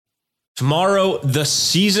Tomorrow, the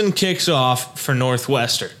season kicks off for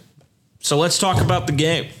Northwestern. So let's talk about the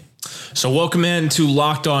game. So welcome in to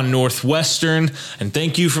Locked On Northwestern, and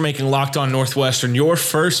thank you for making Locked On Northwestern your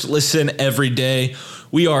first listen every day.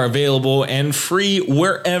 We are available and free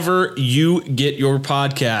wherever you get your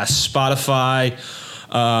podcasts, Spotify,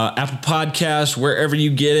 Apple Podcasts, wherever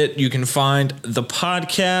you get it, you can find the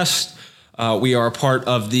podcast. We are a part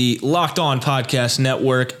of the Locked On Podcast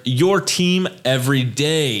Network, your team every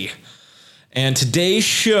day. And today's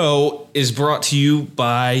show is brought to you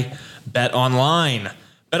by BetOnline.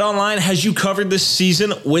 BetOnline has you covered this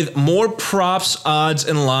season with more props, odds,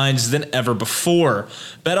 and lines than ever before.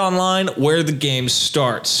 BetOnline, where the game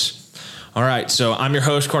starts. All right, so I'm your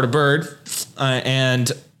host, Carter Bird, and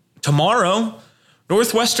tomorrow,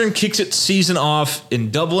 Northwestern kicks its season off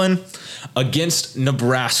in Dublin against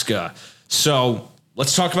Nebraska. So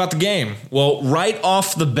let's talk about the game. Well, right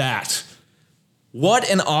off the bat, what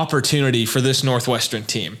an opportunity for this Northwestern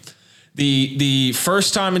team. The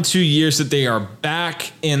first time in 2 years that they are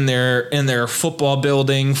back in their football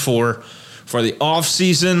building for the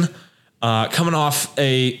offseason, coming off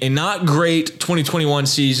a not great 2021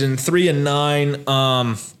 season,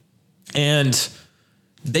 3-9, and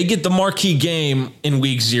they get the marquee game in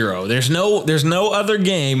week 0. There's no other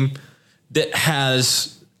game that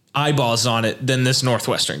has eyeballs on it than this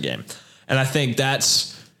Northwestern game. And I think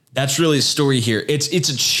that's really the story here. It's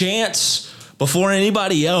a chance before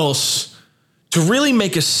anybody else to really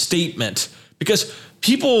make a statement, because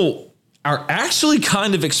people are actually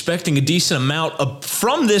kind of expecting a decent amount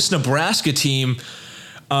from this Nebraska team,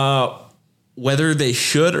 whether they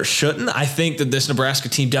should or shouldn't. I think that this Nebraska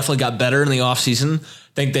team definitely got better in the offseason.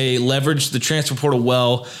 I think they leveraged the transfer portal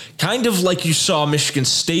well, kind of like you saw Michigan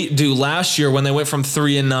State do last year when they went from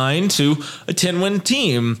 3-9 to a 10-win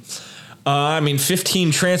team.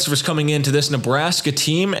 15 transfers coming into this Nebraska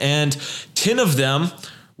team, and 10 of them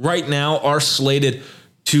right now are slated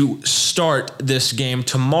to start this game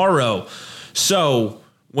tomorrow. So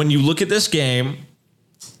when you look at this game,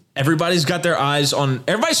 everybody's got their eyes on.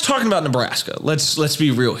 Everybody's talking about Nebraska. Let's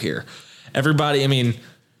be real here. Everybody.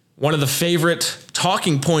 One of the favorite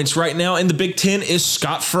talking points right now in the Big Ten is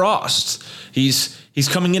Scott Frost. He's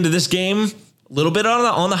coming into this game a little bit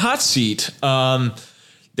on the hot seat.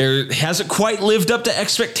 There hasn't quite lived up to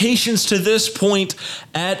expectations to this point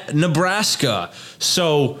at Nebraska.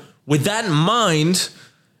 So with that in mind,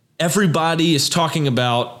 everybody is talking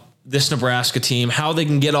about this Nebraska team, how they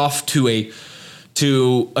can get off to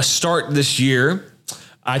a start this year.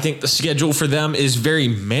 I think the schedule for them is very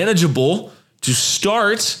manageable to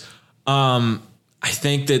start. I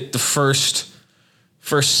think that the first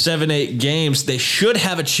 7-8 games, they should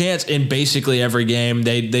have a chance in basically every game.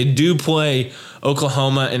 They do play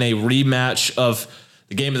Oklahoma in a rematch of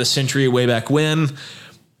the game of the century way back when,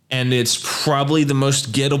 and it's probably the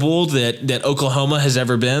most gettable that Oklahoma has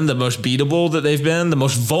ever been, the most beatable that they've been, the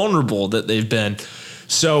most vulnerable that they've been.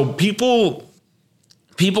 So people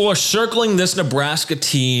are circling this Nebraska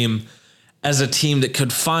team as a team that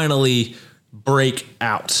could finally break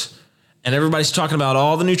out. And everybody's talking about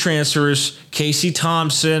all the new transfers: Casey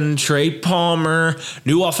Thompson, Trey Palmer,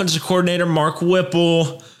 new offensive coordinator Mark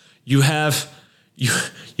Whipple. You have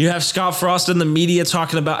Scott Frost in the media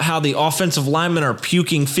talking about how the offensive linemen are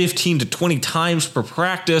puking 15 to 20 times per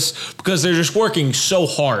practice because they're just working so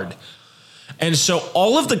hard. And so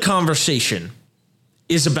all of the conversation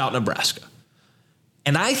is about Nebraska.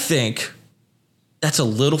 And I think that's a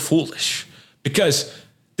little foolish, because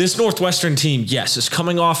this Northwestern team, yes, is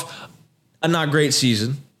coming off a not great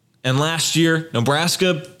season. And last year,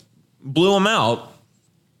 Nebraska blew them out.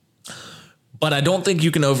 But I don't think you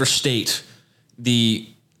can overstate the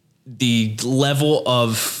level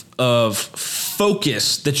of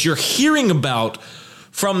focus that you're hearing about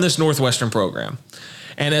from this Northwestern program.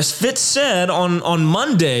 And as Fitz said on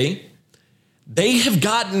Monday, they have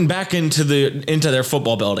gotten back into their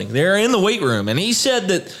football building. They're in the weight room. And he said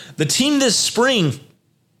that the team this spring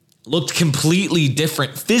looked completely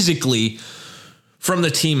different physically from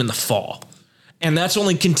the team in the fall. And that's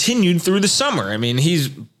only continued through the summer.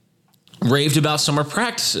 He's raved about summer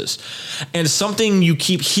practices. And something you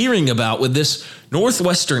keep hearing about with this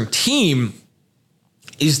Northwestern team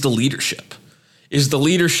is the leadership.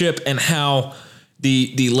 And how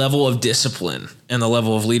the level of discipline and the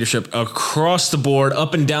level of leadership across the board,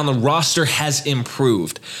 up and down the roster, has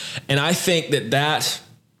improved. And I think that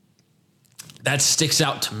sticks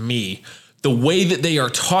out to me. The way that they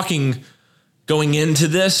are talking going into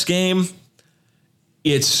this game,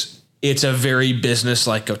 it's a very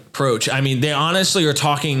business-like approach. They honestly are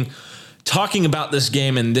talking about this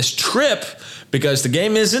game and this trip, because the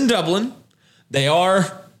game is in Dublin. They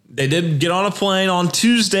are They did get on a plane on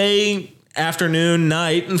Tuesday afternoon,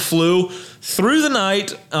 night, and flew through the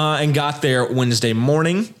night and got there Wednesday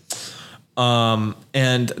morning.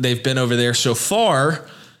 And they've been over there so far.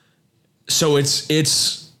 So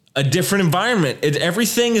it's a different environment.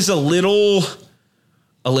 Everything is a little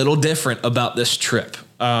different about this trip.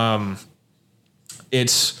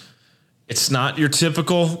 It's not your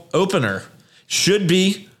typical opener. Should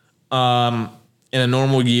be in a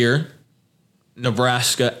normal year.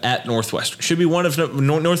 Nebraska at Northwestern should be one of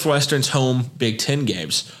Northwestern's home Big Ten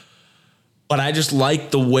games. But I just like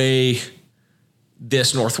the way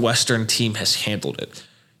this Northwestern team has handled it.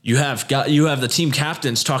 You have the team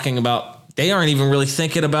captains talking about they aren't even really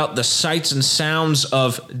thinking about the sights and sounds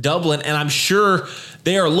of Dublin, and I'm sure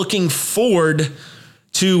they are looking forward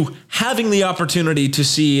to having the opportunity to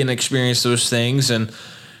see and experience those things, and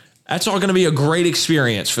that's all going to be a great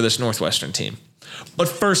experience for this Northwestern team. But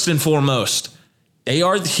first and foremost, they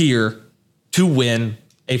are here to win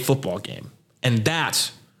a football game, and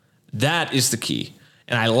that is the key.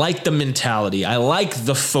 And I like the mentality. I like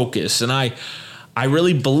the focus. And I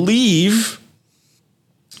really believe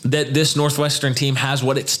that this Northwestern team has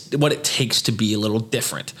what it takes to be a little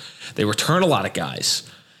different. They return a lot of guys.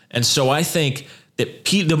 And so I think that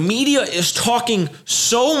the media is talking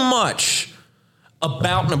so much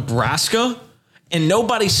about Nebraska, and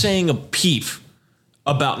nobody's saying a peep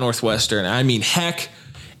about Northwestern. I mean, heck,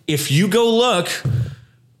 if you go look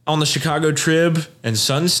on the Chicago Trib and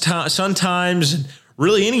Sun Times and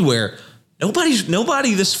really anywhere,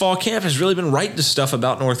 nobody this fall camp has really been writing stuff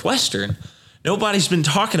about Northwestern. Nobody's been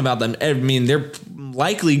talking about them. I mean, they're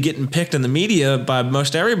likely getting picked in the media by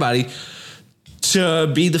most everybody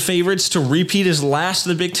to be the favorites to repeat as last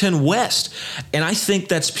in the Big Ten West. And I think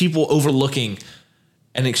that's people overlooking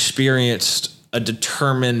an experienced, a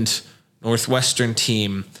determined Northwestern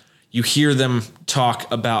team. You hear them talk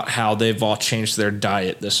about how they've all changed their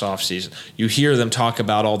diet this offseason. You hear them talk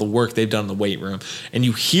about all the work they've done in the weight room. And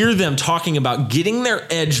you hear them talking about getting their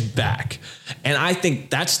edge back. And I think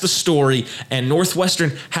that's the story. And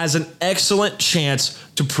Northwestern has an excellent chance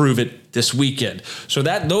to prove it this weekend. So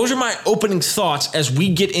those are my opening thoughts as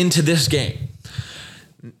we get into this game.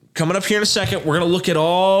 Coming up here in a second, we're going to look at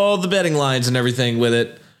all the betting lines and everything with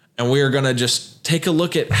it. And we are going to just take a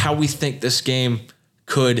look at how we think this game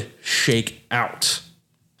could shake out.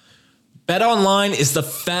 BetOnline is the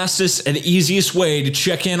fastest and easiest way to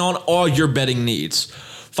check in on all your betting needs.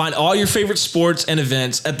 Find all your favorite sports and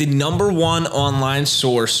events at the #1 online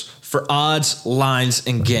source for odds, lines,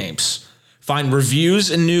 and games. Find reviews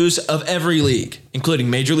and news of every league, including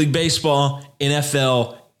Major League Baseball,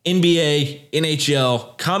 NFL, NBA,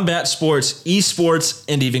 NHL, combat sports, esports,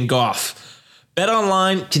 and even golf.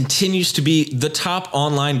 BetOnline continues to be the top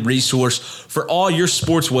online resource for all your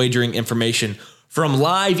sports wagering information. From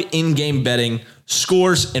live in-game betting,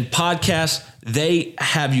 scores, and podcasts, they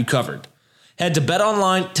have you covered. Head to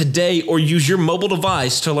BetOnline today or use your mobile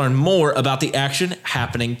device to learn more about the action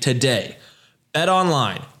happening today.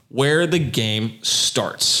 BetOnline, where the game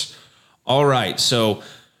starts. All right, so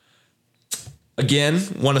again,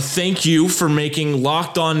 want to thank you for making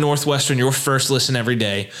Locked On Northwestern your first listen every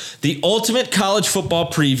day. The ultimate college football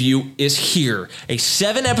preview is here. A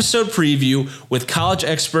 7-episode preview with college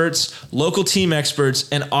experts, local team experts,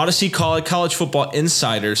 and Odyssey college football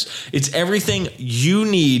insiders. It's everything you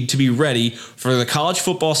need to be ready for the college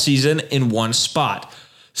football season in one spot.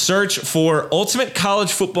 Search for Ultimate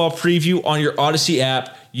College Football Preview on your Odyssey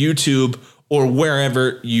app, YouTube, or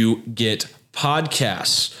wherever you get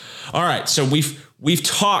podcasts. All right, so we've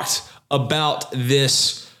talked about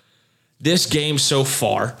this game so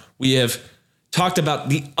far. We have talked about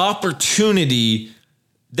the opportunity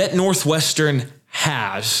that Northwestern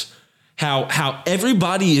has, how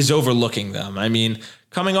everybody is overlooking them. I mean,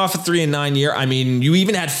 coming off a 3-9 year, I mean, you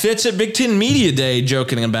even had Fitz at Big Ten Media Day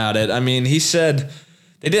joking about it. I mean, he said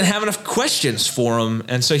they didn't have enough questions for him,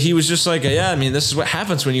 and so he was just like, yeah, I mean, this is what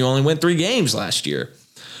happens when you only win 3 games last year.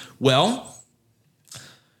 Well,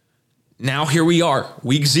 now here we are,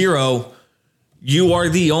 week 0. You are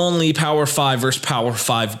the only Power 5 versus Power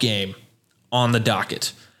 5 game on the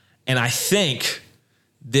docket. And I think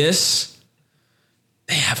they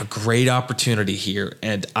have a great opportunity here.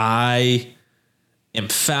 And I am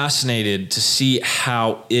fascinated to see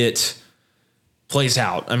how it plays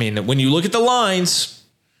out. I mean, when you look at the lines,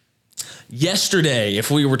 yesterday,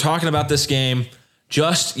 if we were talking about this game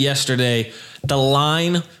just yesterday, the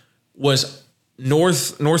line was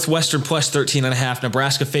Northwestern plus 13.5,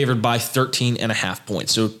 Nebraska favored by 13.5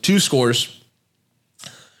 points. So 2 scores.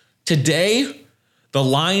 Today, the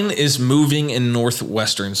line is moving in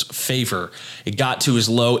Northwestern's favor. It got to as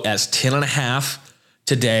low as 10.5.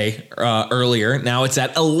 today, earlier. Now it's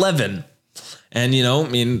at 11.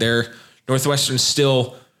 And, they're Northwestern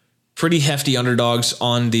still pretty hefty underdogs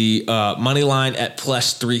on the money line at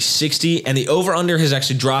plus 360. And the over-under has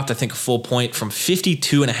actually dropped, I think, a full point from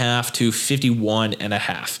 52.5 to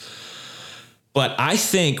 51.5. But I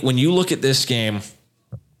think when you look at this game,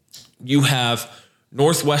 you have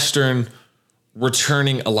Northwestern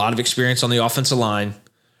returning a lot of experience on the offensive line,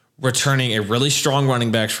 returning a really strong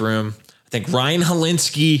running backs room. I think Ryan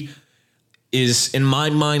Helinski is, in my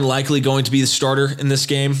mind, likely going to be the starter in this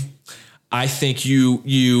game. I think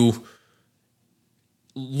you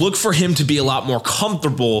look for him to be a lot more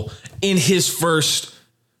comfortable in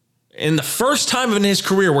the first time in his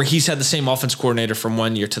career where he's had the same offense coordinator from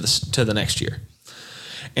one year to the next year.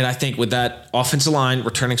 And I think with that offensive line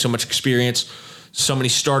returning so much experience, so many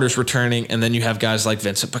starters returning, and then you have guys like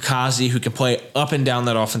Vincent Picazzi who can play up and down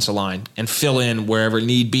that offensive line and fill in wherever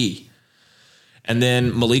need be. And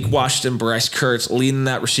then Malik Washington, Bryce Kurtz leading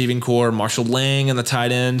that receiving core, Marshall Lang in the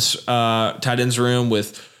tight ends room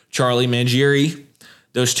with Charlie Mangieri.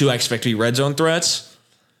 Those two I expect to be red zone threats.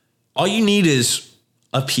 All you need is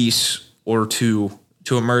a piece or two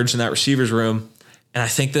to emerge in that receivers room. And I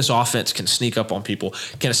think this offense can sneak up on people,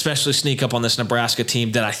 can especially sneak up on this Nebraska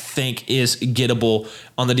team that I think is gettable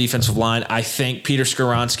on the defensive line. I think Peter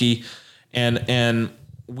Skoronski and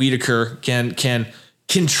Wiedeker can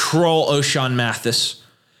control O'Shawn Mathis,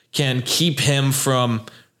 can keep him from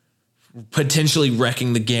potentially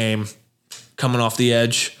wrecking the game coming off the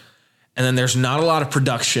edge. And then there's not a lot of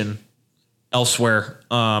production elsewhere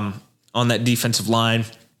on that defensive line.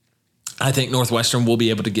 I think Northwestern will be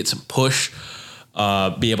able to get some push,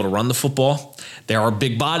 be able to run the football. There are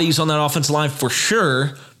big bodies on that offensive line for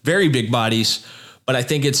sure, very big bodies. But I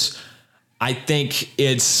think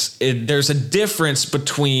there's a difference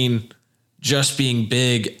between just being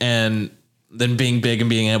big and then being big and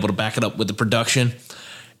being able to back it up with the production.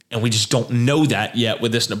 And we just don't know that yet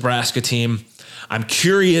with this Nebraska team. I'm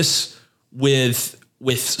curious with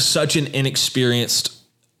such an inexperienced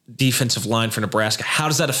defensive line for Nebraska, how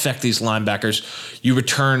does that affect these linebackers? You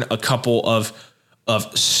return a couple of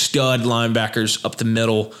stud linebackers up the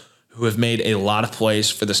middle who have made a lot of plays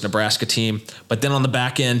for this Nebraska team. But then on the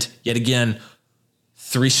back end, yet again,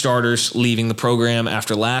 3 starters leaving the program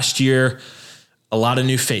after last year. A lot of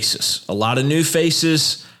new faces.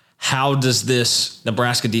 How does this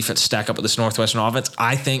Nebraska defense stack up with this Northwestern offense?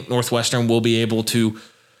 I think Northwestern will be able to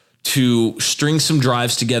string some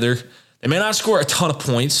drives together. They may not score a ton of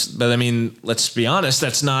points, but I mean, let's be honest,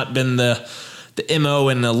 that's not been the MO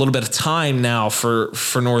in a little bit of time now for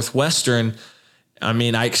Northwestern. I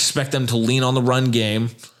mean, I expect them to lean on the run game,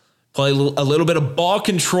 play a little bit of ball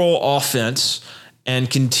control offense, and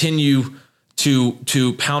continue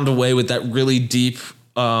to pound away with that really deep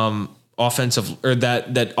offensive, or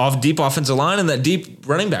that deep offensive line and that deep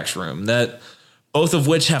running backs room, that both of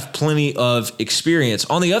which have plenty of experience.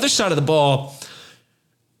 On the other side of the ball,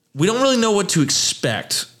 we don't really know what to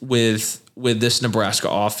expect with this Nebraska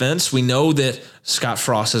offense. We know that Scott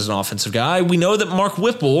Frost is an offensive guy. We know that Mark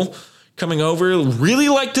Whipple coming over really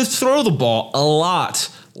liked to throw the ball a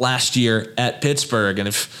lot last year at Pittsburgh. And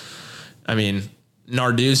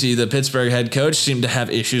Narduzzi, the Pittsburgh head coach, seemed to have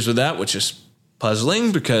issues with that, which is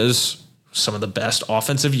puzzling because some of the best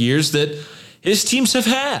offensive years that his teams have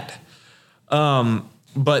had.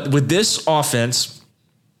 But with this offense,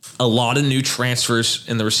 a lot of new transfers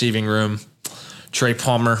in the receiving room. Trey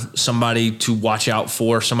Palmer, somebody to watch out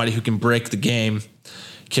for, somebody who can break the game,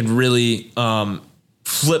 can really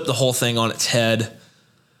flip the whole thing on its head.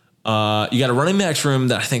 You got a running backs room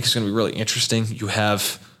that I think is going to be really interesting. You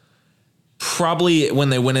have probably, when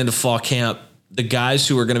they went into fall camp, the guys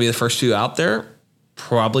who are going to be the first 2 out there,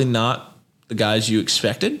 probably not the guys you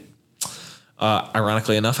expected.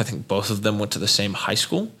 Ironically enough, I think both of them went to the same high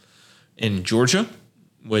school in Georgia,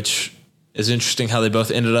 which is interesting how they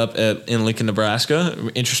both ended up in Lincoln,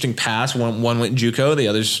 Nebraska. Interesting paths. One went JUCO. The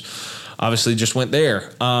others obviously just went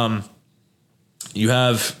there. You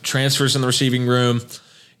have transfers in the receiving room.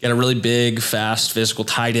 You got a really big, fast, physical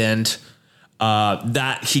tight end.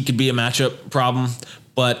 That he could be a matchup problem.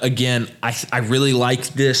 But again, I really like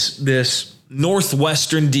this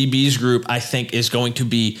Northwestern DBs group. I think is going to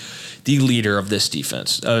be the leader of this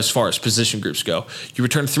defense as far as position groups go. You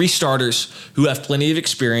return 3 starters who have plenty of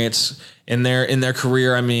experience in their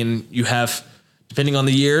career. I mean, you have, depending on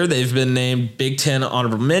the year, they've been named Big Ten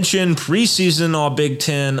honorable mention, preseason All Big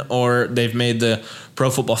Ten, or they've made the Pro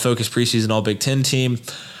Football Focus preseason All Big Ten team.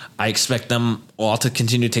 I expect them all to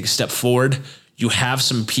continue to take a step forward. You have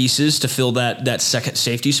some pieces to fill that second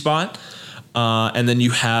safety spot, and then you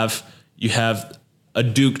have a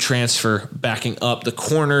Duke transfer backing up the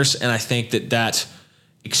corners, and I think that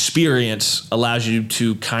experience allows you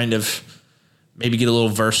to kind of maybe get a little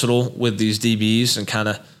versatile with these DBs and kind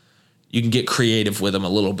of you can get creative with them a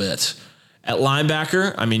little bit. At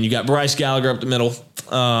linebacker, I mean, you got Bryce Gallagher up the middle,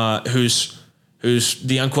 who's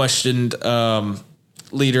the unquestioned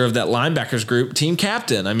leader of that linebackers group, team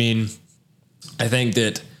captain. I mean, I think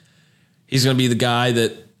that he's going to be the guy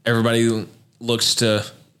that everybody looks to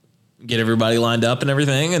get everybody lined up and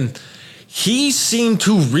everything. And he seemed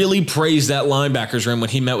to really praise that linebackers room when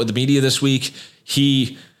he met with the media this week.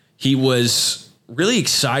 He was really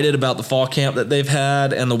excited about the fall camp that they've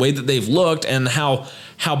had and the way that they've looked and how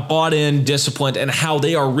bought in, disciplined, and how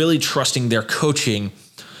they are really trusting their coaching.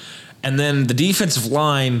 And then the defensive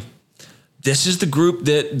line, this is the group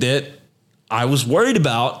that I was worried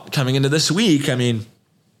about coming into this week. I mean,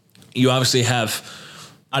 you obviously have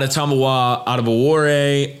Adetomiwa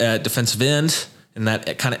Adebawore at defensive end in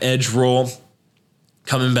that kind of edge role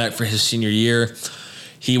coming back for his senior year.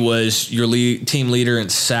 He was your team leader in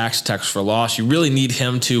sacks, tackles for loss. You really need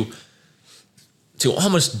him to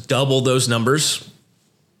almost double those numbers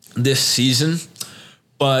this season.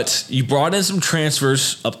 But you brought in some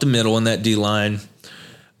transfers up the middle in that D-line.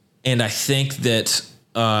 And I think that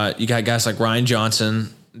you got guys like Ryan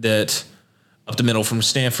Johnson that up the middle from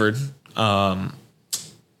Stanford.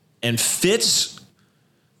 And Fitz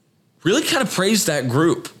really kind of praised that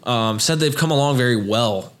group. Said they've come along very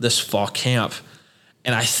well this fall camp.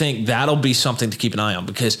 And I think that'll be something to keep an eye on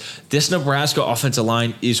because this Nebraska offensive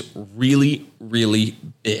line is really, really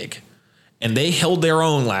big. And they held their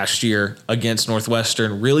own last year against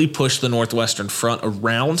Northwestern, really pushed the Northwestern front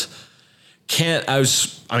around.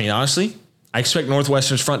 Honestly, I expect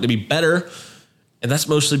Northwestern's front to be better. And that's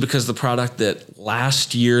mostly because of the product that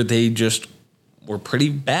last year they just were pretty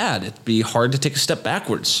bad. It'd be hard to take a step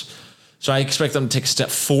backwards. So I expect them to take a step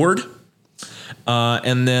forward.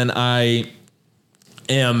 And then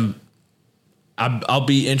I'll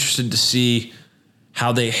be interested to see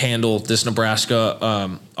how they handle this Nebraska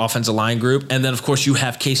offensive line group. And then, of course, you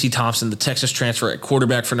have Casey Thompson, the Texas transfer at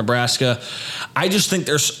quarterback for Nebraska. I just think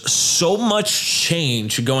there's so much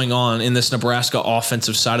change going on in this Nebraska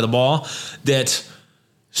offensive side of the ball that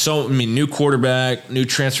new quarterback, new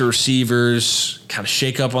transfer receivers, kind of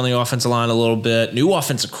shake up on the offensive line a little bit, new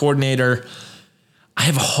offensive coordinator. I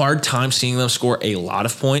have a hard time seeing them score a lot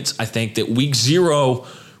of points. I think that week 0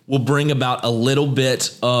 will bring about a little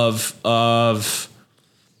bit of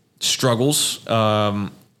struggles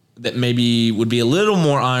that maybe would be a little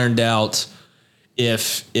more ironed out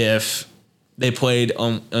if they played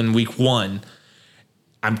on week 1.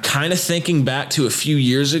 I'm kind of thinking back to a few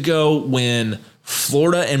years ago when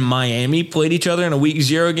Florida and Miami played each other in a week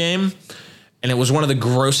 0 game. And it was one of the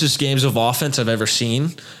grossest games of offense I've ever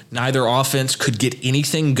seen. Neither offense could get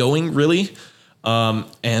anything going, really.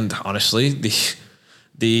 And honestly,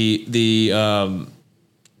 the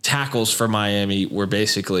tackles for Miami were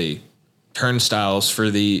basically turnstiles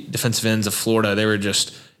for the defensive ends of Florida. They were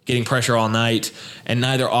just getting pressure all night, and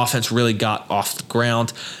neither offense really got off the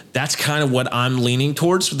ground. That's kind of what I'm leaning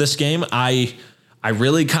towards with this game. I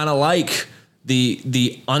really kind of like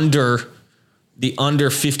the under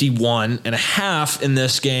 51 and a half in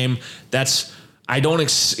this game. I don't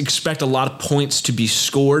expect a lot of points to be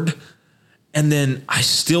scored. And then I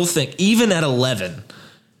still think even at 11,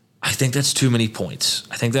 I think that's too many points.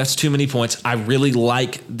 I really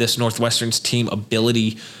like this Northwestern's team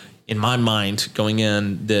ability in my mind going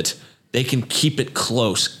in that they can keep it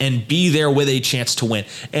close and be there with a chance to win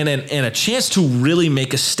and a chance to really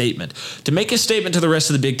make a statement, to the rest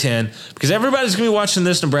of the Big Ten, because everybody's going to be watching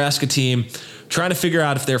this Nebraska team trying to figure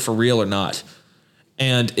out if they're for real or not.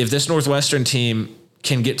 And if this Northwestern team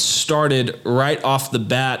can get started right off the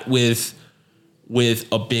bat with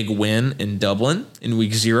a big win in Dublin in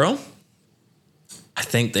week 0, I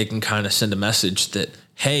think they can kind of send a message that,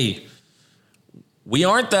 hey, we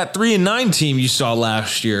aren't that 3-9 team you saw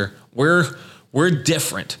last year. We're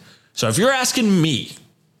different. So if you're asking me,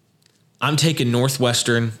 I'm taking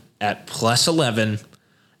Northwestern at plus 11,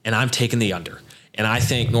 and I'm taking the under. And I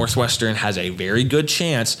think Northwestern has a very good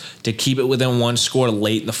chance to keep it within one score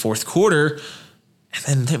late in the fourth quarter, and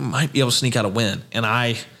then they might be able to sneak out a win. And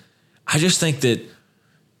I just think that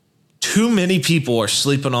too many people are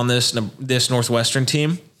sleeping on this Northwestern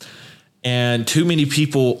team, and too many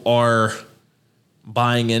people are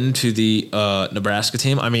buying into the Nebraska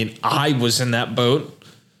team. I mean, I was in that boat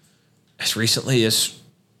as recently as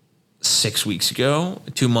 6 weeks ago,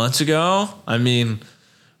 2 months ago. I mean,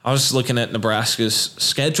 I was looking at Nebraska's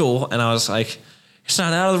schedule, and I was like, it's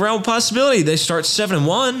not out of the realm of possibility. They start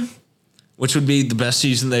 7-1, which would be the best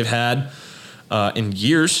season they've had. in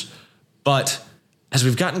years. But as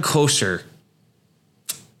we've gotten closer,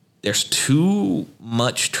 there's too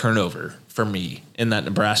much turnover for me in that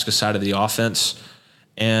Nebraska side of the offense.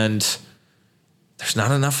 And there's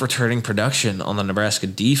not enough returning production on the Nebraska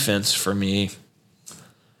defense for me.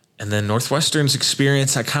 And then Northwestern's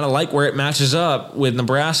experience, I kind of like where it matches up with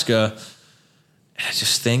Nebraska. And I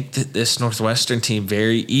just think that this Northwestern team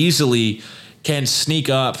very easily can sneak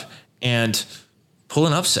up and pull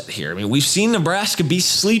an upset here. I mean, we've seen Nebraska be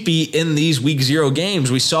sleepy in these week 0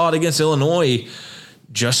 games. We saw it against Illinois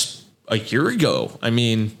just a year ago. I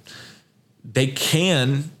mean, they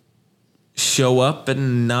can show up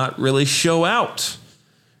and not really show out.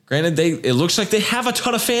 Granted, it looks like they have a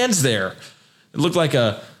ton of fans there. It looked like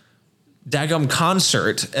a daggum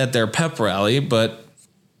concert at their pep rally, but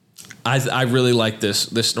I really like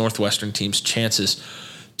this Northwestern team's chances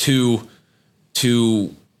to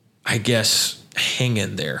I guess hang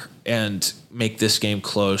in there and make this game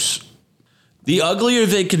close. The uglier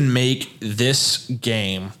they can make this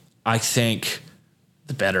game, I think,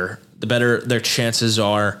 the better their chances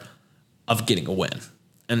are of getting a win.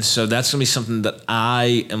 And so that's going to be something that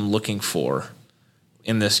I am looking for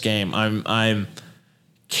in this game.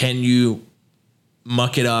 Can you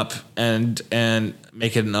muck it up and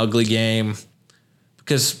make it an ugly game?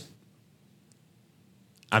 Because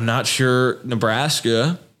I'm not sure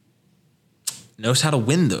Nebraska knows how to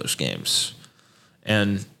win those games.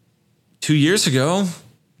 And 2 years ago,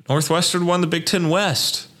 Northwestern won the Big Ten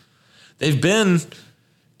West. They've been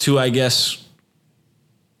to, I guess,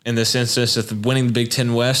 in this instance, if winning the Big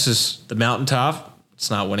Ten West is the mountaintop, it's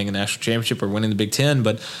not winning a national championship or winning the Big Ten,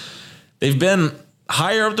 but they've been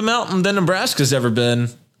higher up the mountain than Nebraska's ever been,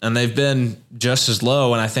 and they've been just as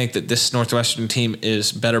low. And I think that this Northwestern team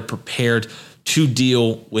is better prepared to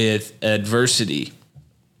deal with adversity.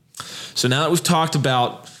 So now that we've talked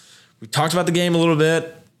about the game a little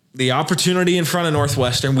bit, the opportunity in front of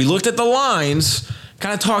Northwestern, we looked at the lines,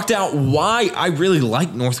 kind of talked out why I really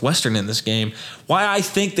like Northwestern in this game, why I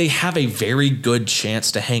think they have a very good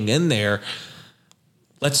chance to hang in there.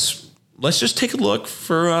 Let's just take a look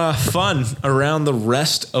for fun around the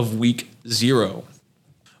rest of week 0.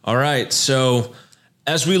 All right, so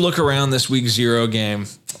as we look around this week 0 game,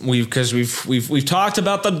 we've talked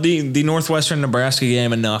about the Northwestern Nebraska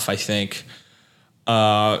game enough, I think.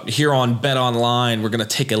 Here on Bet Online, we're going to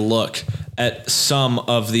take a look at some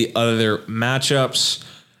of the other matchups.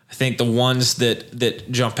 I think the ones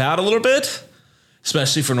that jump out a little bit,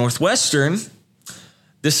 especially for Northwestern,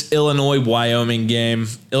 this Illinois-Wyoming game.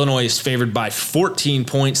 Illinois is favored by 14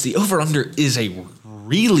 points. The over-under is a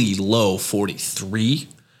really low 43,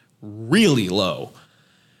 really low.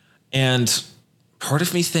 And part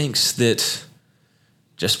of me thinks that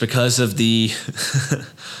just because of the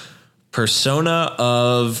persona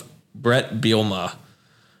of Brett Bielema,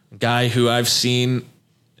 a guy who I've seen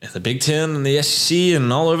in the Big Ten and the SEC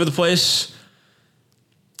and all over the place,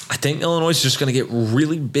 I think Illinois is just going to get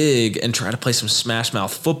really big and try to play some smash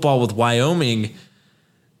mouth football with Wyoming.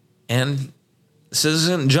 And this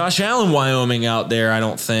isn't Josh Allen Wyoming out there, I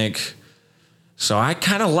don't think. So I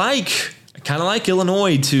kind of like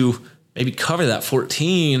Illinois to maybe cover that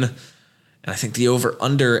 14. And I think the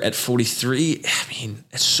over-under at 43, I mean,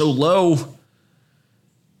 it's so low.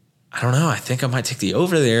 I don't know. I think I might take the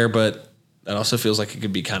over there, but that also feels like it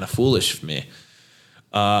could be kind of foolish of me.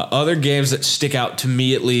 Other games that stick out to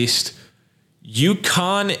me, at least,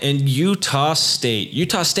 UConn and Utah State.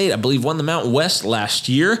 Utah State, I believe, won the Mountain West last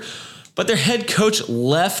year, but their head coach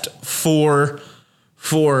left for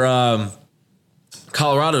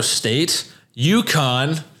Colorado State.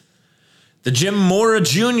 UConn, the Jim Mora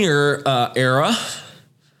Jr. Era,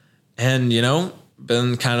 and,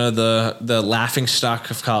 been kind of the laughing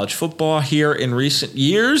stock of college football here in recent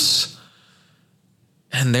years.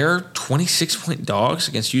 And they're 26-point dogs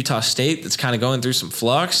against Utah State that's kind of going through some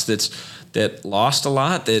flux, that lost a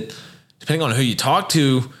lot, that, depending on who you talk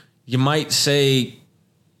to, you might say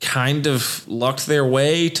kind of lucked their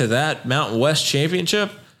way to that Mountain West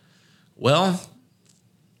championship. Well,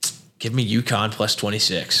 give me UConn plus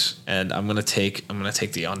 26, and I'm gonna take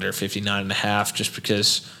the under 59.5 just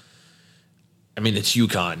because, I mean, it's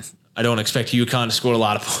UConn. I don't expect UConn to score a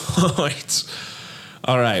lot of points.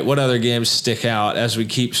 All right, what other games stick out as we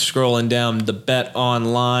keep scrolling down the Bet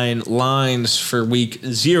Online lines for week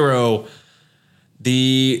 0?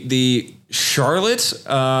 The Charlotte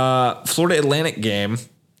Florida Atlantic game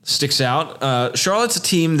sticks out. Charlotte's a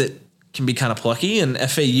team that can be kind of plucky, and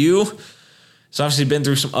FAU has obviously been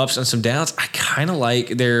through some ups and some downs. I kind of like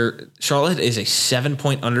Charlotte is a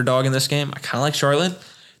 7-point underdog in this game. I kind of like Charlotte.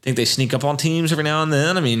 I think they sneak up on teams every now and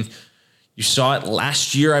then. I mean, You saw it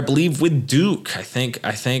last year, I believe, with Duke. I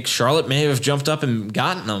think Charlotte may have jumped up and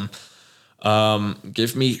gotten them.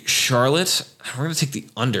 Give me Charlotte. We're going to take the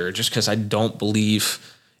under just because I don't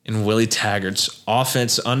believe in Willie Taggart's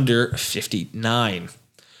offense under 59.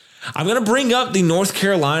 I'm going to bring up the North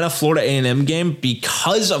Carolina-Florida A&M game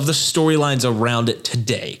because of the storylines around it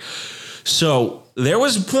today. So there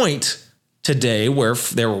was a point today where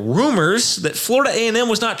there were rumors that Florida A&M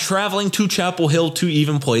was not traveling to Chapel Hill to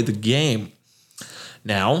even play the game.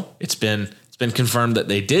 Now, it's been confirmed that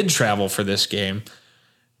they did travel for this game,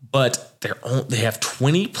 but they have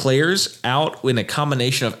 20 players out in a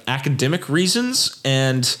combination of academic reasons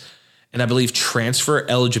and I believe transfer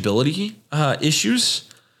eligibility issues.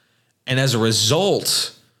 And as a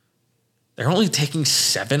result, they're only taking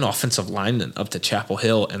 7 offensive linemen up to Chapel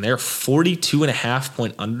Hill, and they're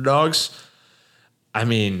 42.5-point underdogs. I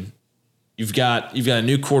mean, you've got a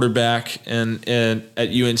new quarterback and at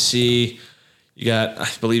UNC. You got, I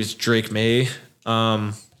believe it's Drake May.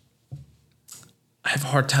 I have a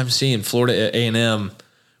hard time seeing Florida A&M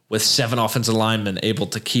with 7 offensive linemen able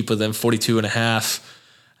to keep within 42.5.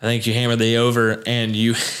 I think you hammer the over and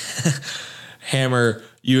you hammer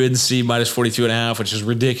UNC minus 42.5, which is a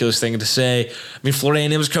ridiculous thing to say. I mean, Florida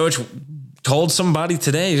A&M's coach told somebody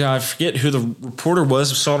today, I forget who the reporter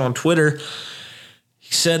was, I saw it on Twitter.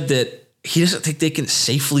 He said that he doesn't think they can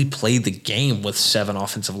safely play the game with 7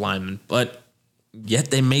 offensive linemen, but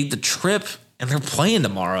yet they made the trip and they're playing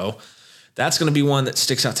tomorrow. That's going to be one that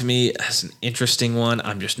sticks out to me as an interesting one.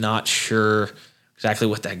 I'm just not sure exactly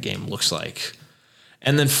what that game looks like.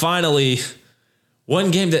 And then finally,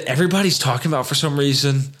 one game that everybody's talking about for some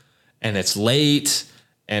reason, and it's late,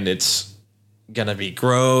 and it's going to be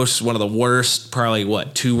gross, one of the worst, probably,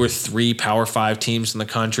 2 or 3 Power 5 teams in the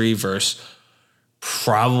country versus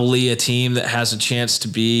probably a team that has a chance to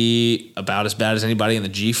be about as bad as anybody in the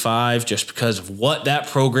G5 just because of what that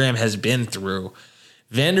program has been through.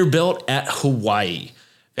 Vanderbilt at Hawaii.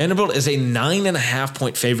 Vanderbilt is a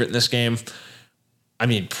 9.5-point favorite in this game. I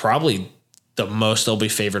mean, probably the most they'll be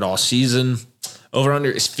favored all season.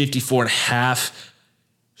 Over-under is 54.5.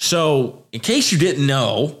 So, in case you didn't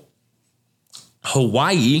know,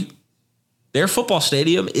 Hawaii, their football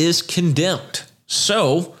stadium is condemned.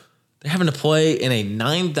 So, they're having to play in a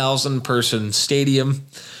 9,000-person stadium.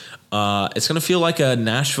 It's going to feel like a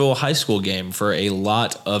Nashville high school game for a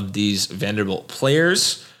lot of these Vanderbilt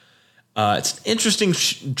players. It's an interesting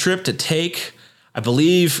trip to take. I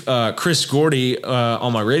believe Chris Gordy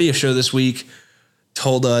on my radio show this week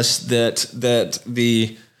told us that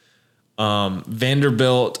the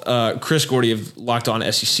Vanderbilt, Chris Gordy of Locked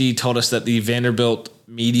On SEC told us that the Vanderbilt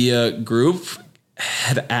media group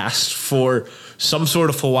had asked for some sort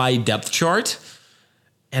of Hawaii depth chart,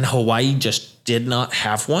 and Hawaii just did not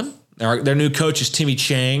have one. Their new coach is Timmy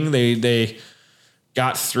Chang. They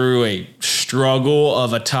got through a struggle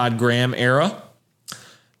of a Todd Graham era.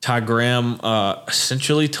 Todd Graham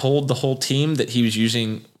essentially told the whole team that he was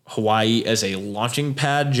using Hawaii as a launching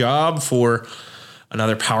pad job for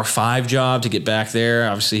another Power 5 job to get back there.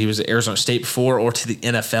 Obviously, he was at Arizona State before, or to the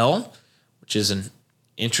NFL, which is an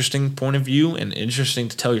interesting point of view and interesting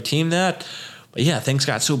to tell your team that. But yeah, things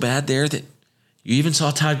got so bad there that you even saw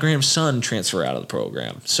Todd Graham's son transfer out of the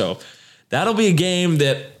program. So that'll be a game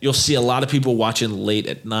that you'll see a lot of people watching late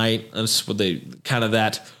at night. That's what they kind of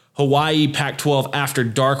that Hawaii Pac-12 after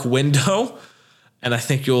dark window. And I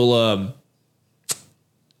think you'll a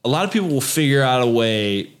lot of people will figure out a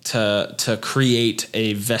way to create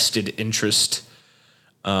a vested interest,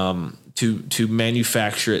 to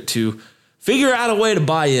manufacture it, to figure out a way to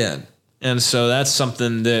buy in. And so that's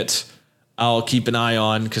something that I'll keep an eye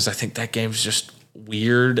on because I think that game's just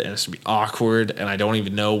weird and it's going to be awkward and I don't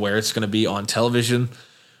even know where it's going to be on television.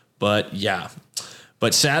 But yeah.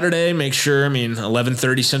 But Saturday, make sure,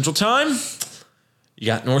 11:30 Central Time. You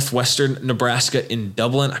got Northwestern, Nebraska in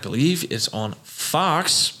Dublin. I believe it's on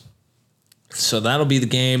Fox. So that'll be the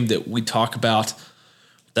game that we talk about.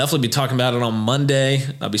 Definitely be talking about it on Monday.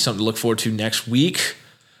 That'll be something to look forward to next week.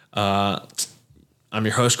 I'm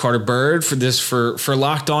your host, Carter Bird, for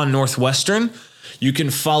Locked On Northwestern. You can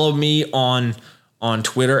follow me on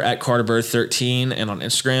Twitter at CarterBird13 and on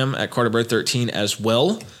Instagram at CarterBird13 as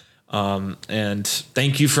well. And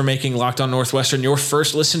thank you for making Locked On Northwestern your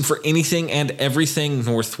first listen for anything and everything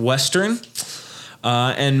Northwestern.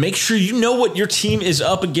 And make sure you know what your team is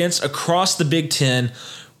up against across the Big Ten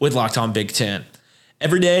with Locked On Big Ten.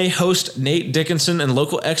 Every day, host Nate Dickinson and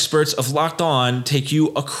local experts of Locked On take you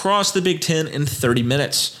across the Big Ten in 30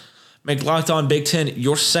 minutes. Make Locked On Big Ten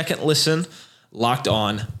your second listen. Locked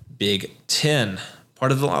On Big Ten,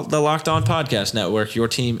 part of the Locked On Podcast Network, your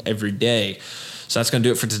team every day. So that's going to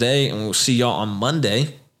do it for today, and we'll see y'all on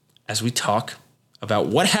Monday as we talk about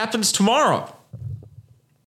what happens tomorrow.